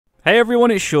Hey everyone,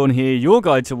 it's Sean here, your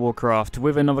guide to Warcraft,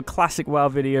 with another classic WoW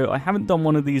video. I haven't done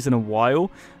one of these in a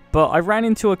while, but I ran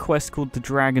into a quest called the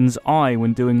Dragon's Eye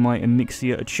when doing my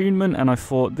Onyxia Attunement, and I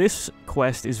thought this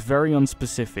quest is very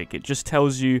unspecific. It just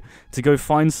tells you to go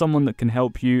find someone that can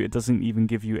help you. It doesn't even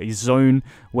give you a zone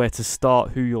where to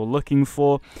start, who you're looking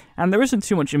for, and there isn't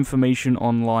too much information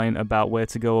online about where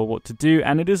to go or what to do,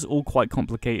 and it is all quite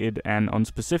complicated and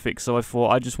unspecific, so I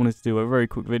thought I just wanted to do a very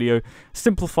quick video,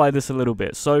 simplify this a little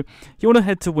bit. So you want to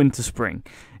head to Winter Spring.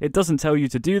 It doesn't tell you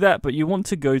to do that, but you want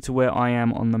to go to where I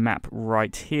am on the map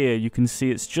right here. You can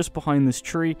see it's just behind this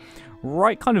tree,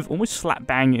 right kind of almost slap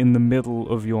bang in the middle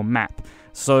of your map.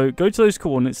 So go to those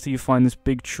coordinates till you find this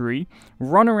big tree,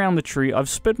 run around the tree. I've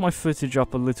sped my footage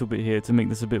up a little bit here to make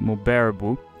this a bit more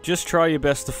bearable. Just try your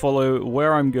best to follow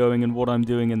where I'm going and what I'm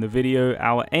doing in the video.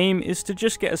 Our aim is to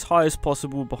just get as high as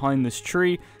possible behind this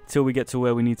tree till we get to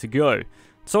where we need to go.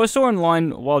 So I saw online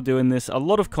while doing this a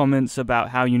lot of comments about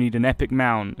how you need an epic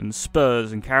mount and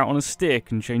spurs and carrot on a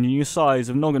stick and changing your size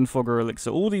of noggin fogger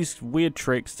elixir, all these weird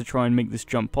tricks to try and make this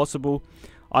jump possible.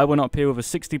 I went up here with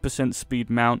a 60% speed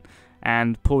mount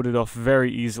and pulled it off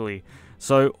very easily.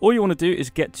 So all you want to do is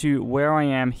get to where I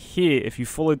am here. If you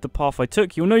followed the path I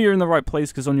took, you'll know you're in the right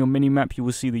place because on your mini-map you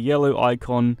will see the yellow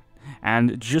icon,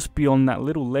 and just beyond that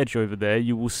little ledge over there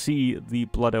you will see the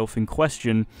blood elf in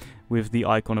question with the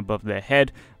icon above their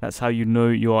head. That's how you know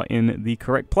you are in the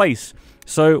correct place.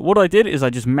 So what I did is I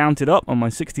just mounted up on my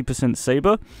 60%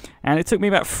 saber, and it took me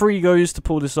about 3 goes to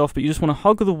pull this off, but you just want to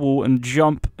hug the wall and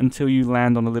jump until you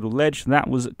land on a little ledge. That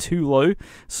was too low,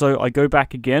 so I go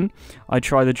back again, I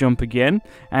try the jump again,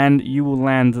 and you will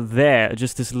land there,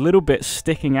 just this little bit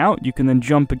sticking out. You can then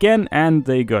jump again, and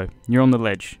there you go, you're on the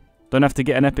ledge. Don't have to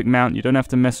get an epic mount, you don't have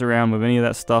to mess around with any of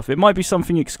that stuff. It might be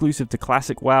something exclusive to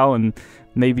Classic WoW, and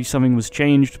maybe something was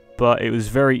changed, but it was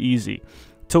very easy.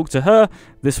 Talk to her,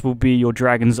 this will be your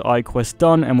Dragon's Eye quest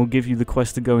done, and will give you the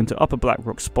quest to go into Upper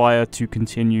Blackrock Spire to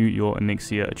continue your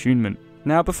Onyxia Attunement.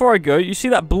 Now, before I go, you see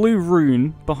that blue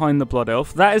rune behind the Blood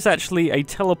Elf? That is actually a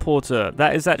teleporter.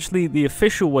 That is actually the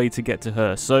official way to get to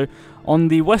her. So, on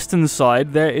the western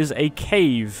side, there is a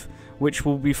cave which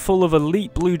will be full of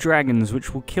elite blue dragons,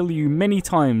 which will kill you many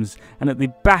times, and at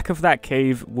the back of that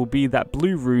cave will be that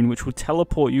blue rune which will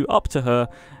teleport you up to her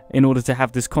in order to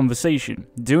have this conversation.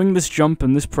 Doing this jump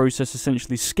and this process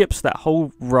essentially skips that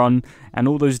whole run and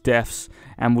all those deaths,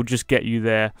 and will just get you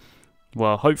there,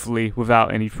 well, hopefully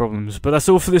without any problems. But that's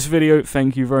all for this video.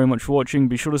 Thank you very much for watching.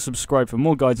 Be sure to subscribe for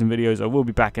more guides and videos. I will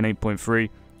be back in 8.3.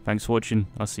 Thanks for watching.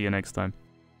 I'll see you next time.